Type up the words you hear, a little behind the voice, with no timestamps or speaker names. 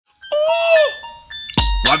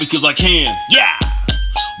Why? Because I can. Yeah.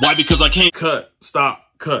 Why? Because I can. Cut.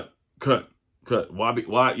 Stop. Cut.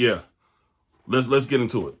 Why? Yeah. Let's get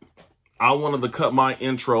into it. I wanted to cut my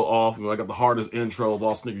intro off. I got the hardest intro of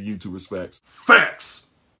all sneaker YouTubers. Facts.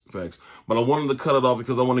 But I wanted to cut it off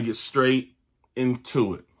because I want to get straight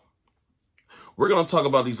into it. We're going to talk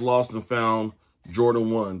about these lost and found Jordan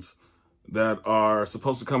 1s that are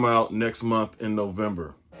supposed to come out next month in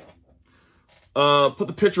November. Put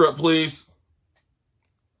the picture up, please.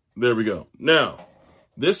 There we go. Now,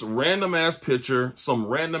 this random ass picture, some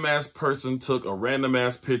random ass person took a random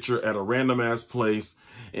ass picture at a random ass place,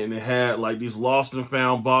 and it had like these lost and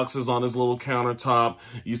found boxes on his little countertop.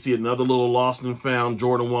 You see another little lost and found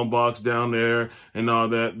Jordan 1 box down there and all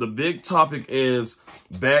that. The big topic is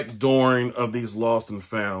backdooring of these lost and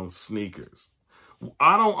found sneakers.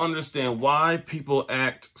 I don't understand why people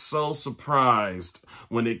act so surprised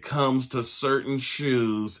when it comes to certain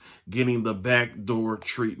shoes getting the backdoor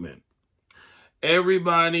treatment.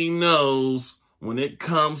 Everybody knows when it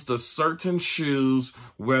comes to certain shoes,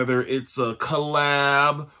 whether it's a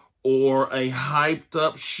collab or a hyped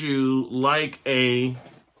up shoe like a,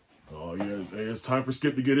 oh yeah, it's time for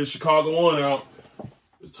Skip to get his Chicago 1 out.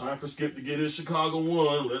 It's time for Skip to get his Chicago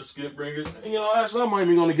 1. Let Skip bring it. You know, actually, I'm not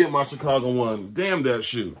even going to get my Chicago 1. Damn that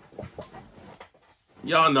shoe.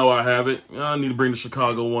 Y'all know I have it. I need to bring the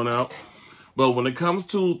Chicago 1 out. But when it comes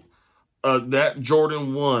to that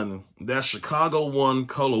Jordan 1, that Chicago 1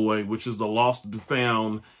 colorway, which is the lost and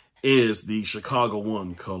found, is the Chicago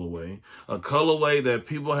 1 colorway. A colorway that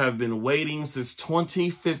people have been waiting since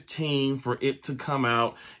 2015 for it to come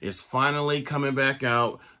out. It's finally coming back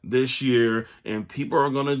out this year, and people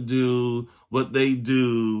are going to do what they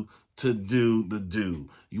do to do the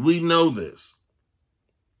do. We know this.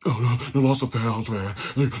 Oh, the lost and founds, man.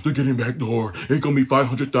 They're getting backdoor. It's going to be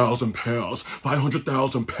 500,000 pairs.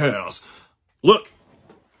 500,000 pairs. Look.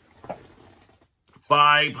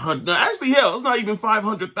 500, actually, hell, it's not even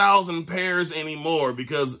 500,000 pairs anymore,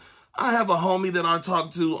 because I have a homie that I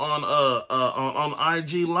talked to on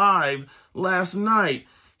IG Live last night.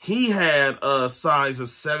 He had sizes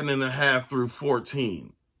 7.5 through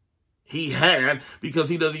 14. He had, because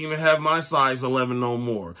he doesn't even have my size 11 no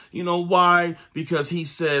more. You know why? Because he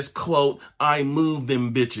says, quote, I move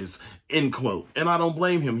them bitches, end quote. And I don't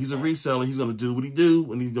blame him. He's a reseller. He's going to do what he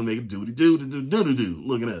do, and he's going to make it do what he do.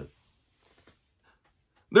 Look at that.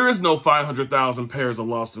 There is no 500,000 pairs of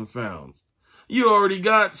lost and founds. You already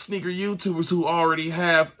got sneaker YouTubers who already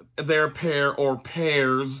have their pair or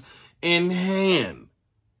pairs in hand.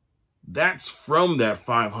 That's from that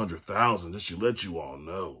 500,000, just to let you all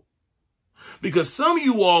know. Because some of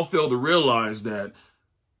you all fail to realize that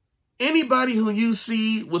anybody who you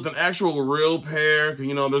see with an actual real pair,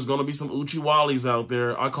 you know, there's going to be some Uchiwalis out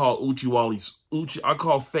there. I call Uchiwalis, I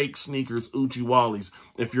call fake sneakers Uchiwalis.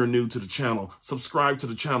 If you're new to the channel, subscribe to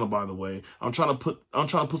the channel, by the way. I'm trying to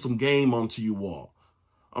put some game onto you all.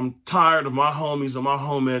 I'm tired of my homies and my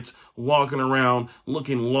homettes walking around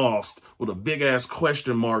looking lost with a big ass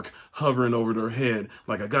question mark hovering over their head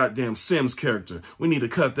like a goddamn Sims character. We need to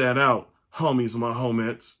cut that out, homies and my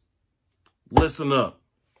homettes. Listen up.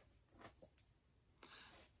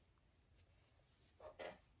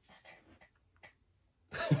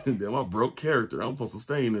 Damn, I broke character. I'm supposed to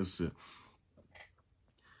stay in this shit.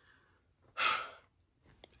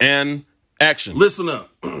 And action. Listen up.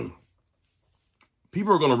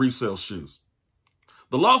 People are going to resell shoes.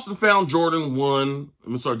 The lost and found Jordan 1. I'm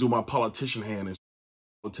going to start doing my politician hand. And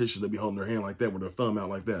politicians that be holding their hand like that with their thumb out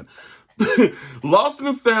like that. Lost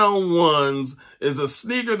and found 1s is a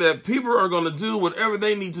sneaker that people are going to do whatever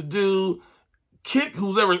they need to do. Kick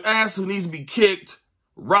whoever's ass who needs to be kicked.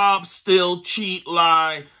 Rob, steal, cheat,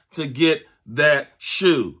 lie to get that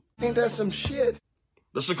shoe. Ain't that some shit?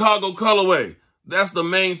 The Chicago colorway. That's the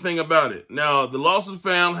main thing about it. Now, the lost and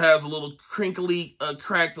found has a little crinkly,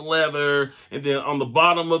 cracked leather, and then on the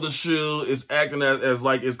bottom of the shoe is acting as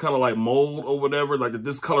like, it's kind of like mold or whatever, like the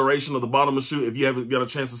discoloration of the bottom of the shoe. If you haven't got a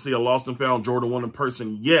chance to see a lost and found Jordan 1 in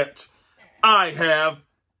person yet, I have.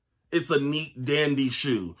 It's a neat, dandy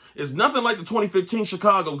shoe. It's nothing like the 2015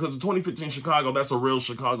 Chicago, because the 2015 Chicago, that's a real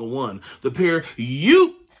Chicago 1. The pair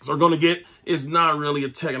you are going to get is not really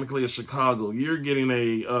technically a Chicago. You're getting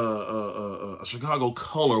a Chicago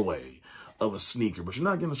colorway of a sneaker, but you're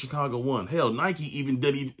not getting a Chicago 1. Hell, Nike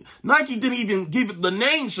didn't even give it the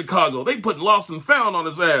name Chicago. They put lost and found on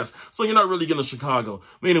his ass, so you're not really getting a Chicago.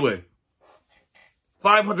 But anyway,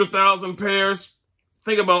 500,000 pairs.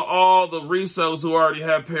 Think about all the resellers who already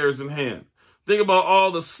have pairs in hand. Think about all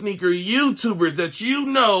the sneaker YouTubers that you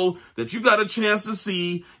know that you got a chance to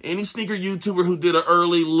see. Any sneaker YouTuber who did an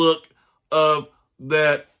early look of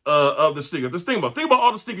that of the sticker. Think about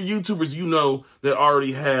all the sticker YouTubers you know that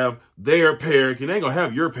already have their pair. They ain't gonna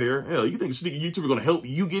have your pair. Hell, you think a sticker YouTuber gonna help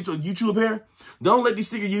you get your YouTube pair? Don't let these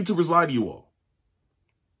sticker YouTubers lie to you all.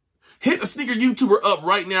 Hit a sneaker YouTuber up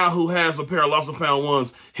right now who has a pair of Lost and Found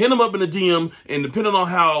ones. Hit them up in the DM, and depending on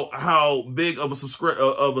how big of a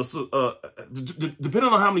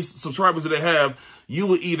depending on how many subscribers that they have, you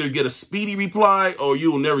will either get a speedy reply or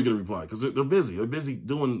you will never get a reply because they're busy. They're busy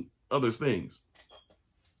doing other things.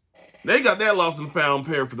 They got that Lost and Found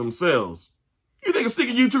pair for themselves. You think a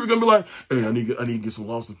sneaker YouTuber gonna be like, hey, I need to get some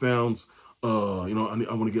Lost and Founds. You know,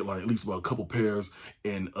 I want to get like at least about a couple pairs,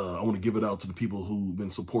 and I want to give it out to the people who've been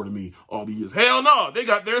supporting me all the years. Hell no, they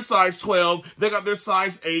got their size 12, they got their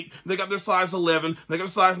size 8, they got their size 11, they got their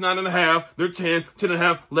size 9.5, they're 10,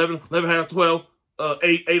 10.5, 11, 11.5, 12,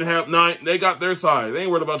 8, 8.5, 9. They got their size. They ain't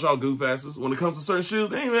worried about y'all goof asses. When it comes to certain shoes,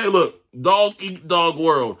 they ain't, hey, look, dog eat dog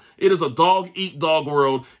world. It is a dog eat dog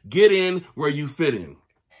world. Get in where you fit in.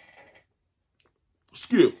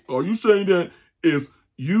 Skip, are you saying that if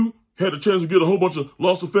you had a chance to get a whole bunch of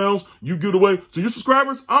Lost and Founds, you give it away to your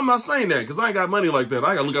subscribers? I'm not saying that because I ain't got money like that.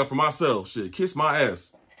 I got to look out for myself. Shit, kiss my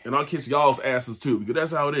ass. And I'll kiss y'all's asses too because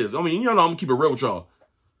that's how it is. I mean, you know, I'm going to keep it real with y'all.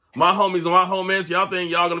 My homies and my homies, y'all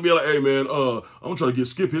think y'all going to be like, hey, man, I'm going to try to get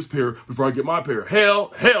Skip his pair before I get my pair.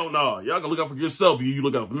 Hell no. Y'all going to look out for yourself. You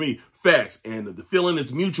look out for me. Facts. And the feeling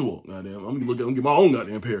is mutual. Goddamn, I'm going to get my own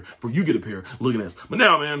goddamn pair before you get a pair. Looking at this. But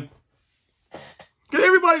now, man, because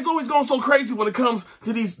everybody's always going so crazy when it comes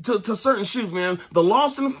to these to certain shoes, man. The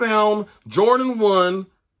Lost and Found Jordan 1.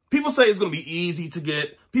 People say it's going to be easy to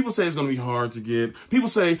get. People say it's going to be hard to get. People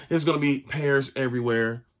say there's going to be pairs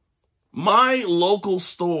everywhere. My local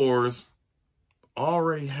stores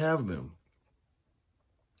already have them.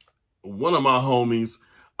 One of my homies,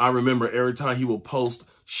 I remember every time he will post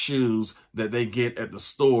shoes that they get at the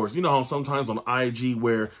stores. You know how sometimes on IG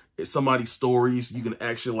where it's somebody's stories, you can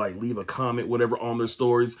actually like leave a comment, whatever, on their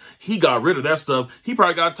stories. He got rid of that stuff. He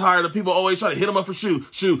probably got tired of people always trying to hit him up for shoe.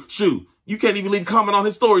 You can't even leave a comment on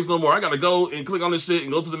his stories no more. I got to go and click on this shit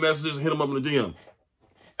and go to the messages and hit him up in the DM.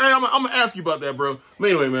 Hey, I'm going to ask you about that, bro. But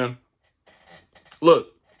anyway, man,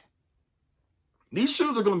 look, these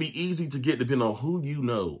shoes are going to be easy to get depending on who you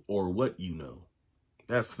know or what you know.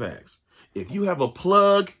 That's facts. If you have a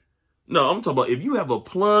plug, no, I'm talking about if you have a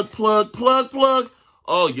plug,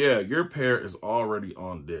 oh yeah, your pair is already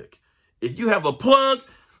on deck. If you have a plug,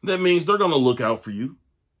 that means they're going to look out for you.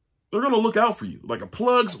 They're going to look out for you. Like a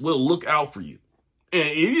plugs will look out for you. And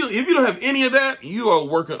if you don't have any of that, you are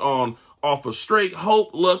working off of straight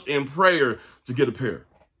hope, luck, and prayer to get a pair.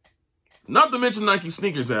 Not to mention Nike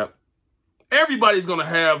Sneakers app. Everybody's going to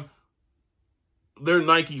have their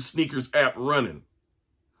Nike Sneakers app running.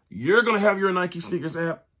 You're going to have your Nike Sneakers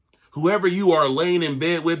app. Whoever you are laying in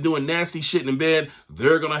bed with doing nasty shit in bed,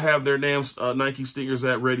 they're going to have their damn Nike Sneakers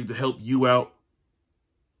app ready to help you out.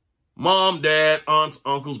 Mom, dad, aunts,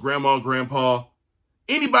 uncles, grandma, grandpa,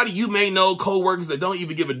 anybody you may know, co-workers that don't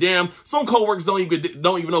even give a damn. Some co-workers don't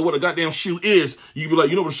even know what a goddamn shoe is. You be like,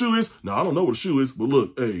 you know what a shoe is? No, I don't know what a shoe is. But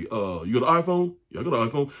look, hey, you got an iPhone? Yeah, I got an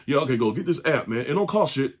iPhone. Yeah, okay, go get this app, man. It don't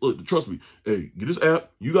cost shit. Look, trust me. Hey, get this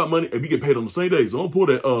app. You got money. And we get paid on the same days. So don't pull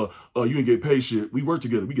that, you didn't get paid shit. We work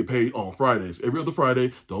together. We get paid on Fridays. Every other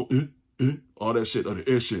Friday. Don't, all that shit,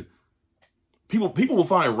 other shit. People will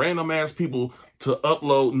find random ass people to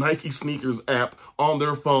upload Nike Sneakers app on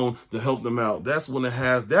their phone to help them out. That's when it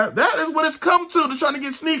has that is what it's come to trying to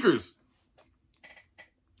get sneakers.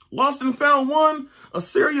 Lost and Found one, a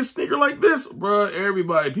serious sneaker like this, bruh,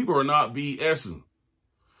 everybody, people are not BSing.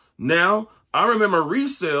 Now, I remember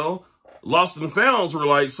resale, Lost and Founds were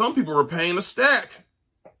like, some people were paying a stack.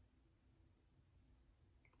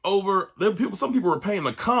 Some people were paying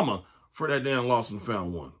a comma for that damn Lost and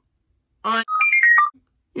Found one.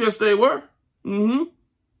 Yes, they were.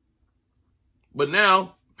 But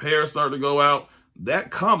now, pairs started to go out. That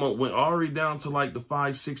comma went already down to like the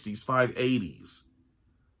 560s, 580s.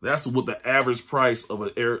 That's what the average price of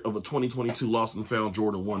a 2022 Lost and Found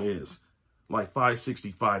Jordan 1 is. Like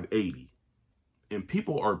 560, 580. And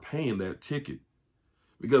people are paying that ticket.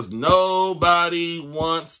 Because nobody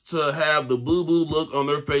wants to have the boo-boo look on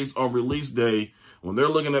their face on release day when they're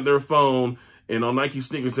looking at their phone. And on Nike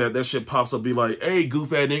Sneakers app, that shit pops up, be like, hey,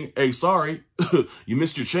 goof adding, hey, sorry, you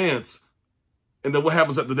missed your chance. And then what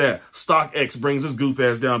happens after that? StockX brings his goof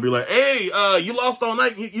ass down, be like, hey, you lost on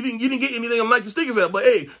Nike, you didn't get anything on Nike Sneakers app, but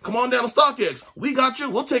hey, come on down to StockX. We got you,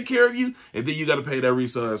 we'll take care of you. And then you got to pay that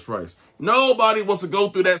resale ass price. Nobody wants to go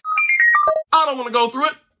through that. I don't want to go through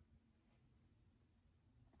it.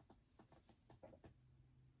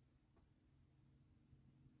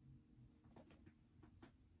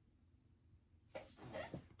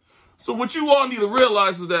 So what you all need to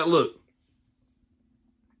realize is that, look,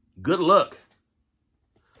 good luck.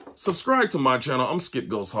 Subscribe to my channel. I'm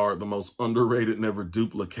Skipgoeshard, the most underrated, never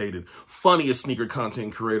duplicated, funniest sneaker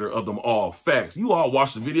content creator of them all. Facts. You all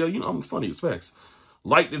watch the video, you know I'm the funniest. Facts.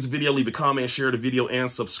 Like this video, leave a comment, share the video, and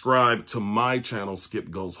subscribe to my channel,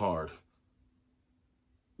 Skipgoeshard.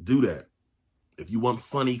 Do that. If you want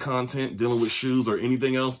funny content dealing with shoes or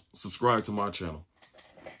anything else, subscribe to my channel.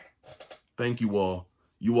 Thank you all.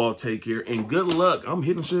 You all take care, and good luck. I'm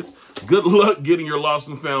hitting shit. Good luck getting your lost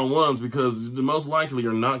and found ones, because most likely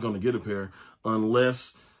you're not going to get a pair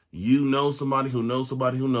unless you know somebody who knows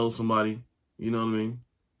somebody who knows somebody. You know what I mean?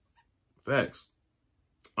 Facts.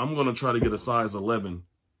 I'm going to try to get a size 11,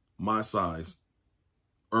 my size,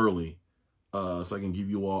 early, so I can give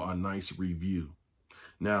you all a nice review.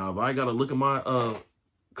 Now, if I got to look at my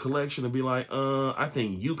collection and be like, I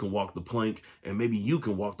think you can walk the plank, and maybe you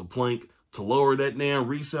can walk the plank, to lower that damn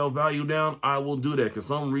resale value down, I will do that, because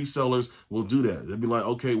some resellers will do that. They'll be like,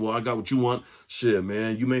 okay, well, I got what you want. Shit,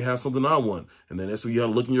 man, you may have something I want. And then that's when you got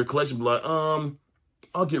to look in your collection and be like,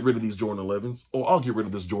 I'll get rid of these Jordan 11s, or I'll get rid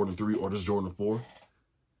of this Jordan 3 or this Jordan 4.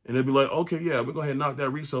 And they'll be like, okay, yeah, we're going to go ahead and knock that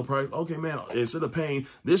resale price. Okay, man, instead of paying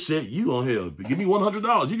this shit, you going to hell. Give me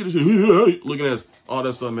 $100. You can just looking at this, all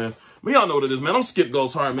that stuff, man. But y'all know what it is, man. I'm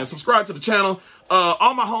Skipgoeshard, man. Subscribe to the channel.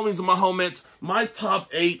 All my homies and my homettes, my top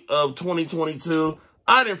 8 of 2022.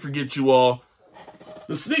 I didn't forget you all.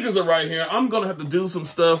 The sneakers are right here. I'm going to have to do some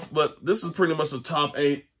stuff, but this is pretty much the top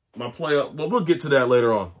 8. My player, well, we'll get to that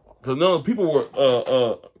later on. Because no, people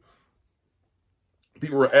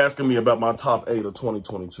were asking me about my top 8 of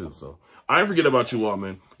 2022. So I didn't forget about you all,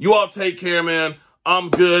 man. You all take care, man. I'm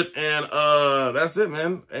good, and that's it,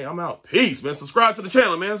 man. Hey, I'm out. Peace, man. Subscribe to the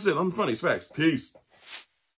channel, man. That's it. I'm funny. It's facts. Peace.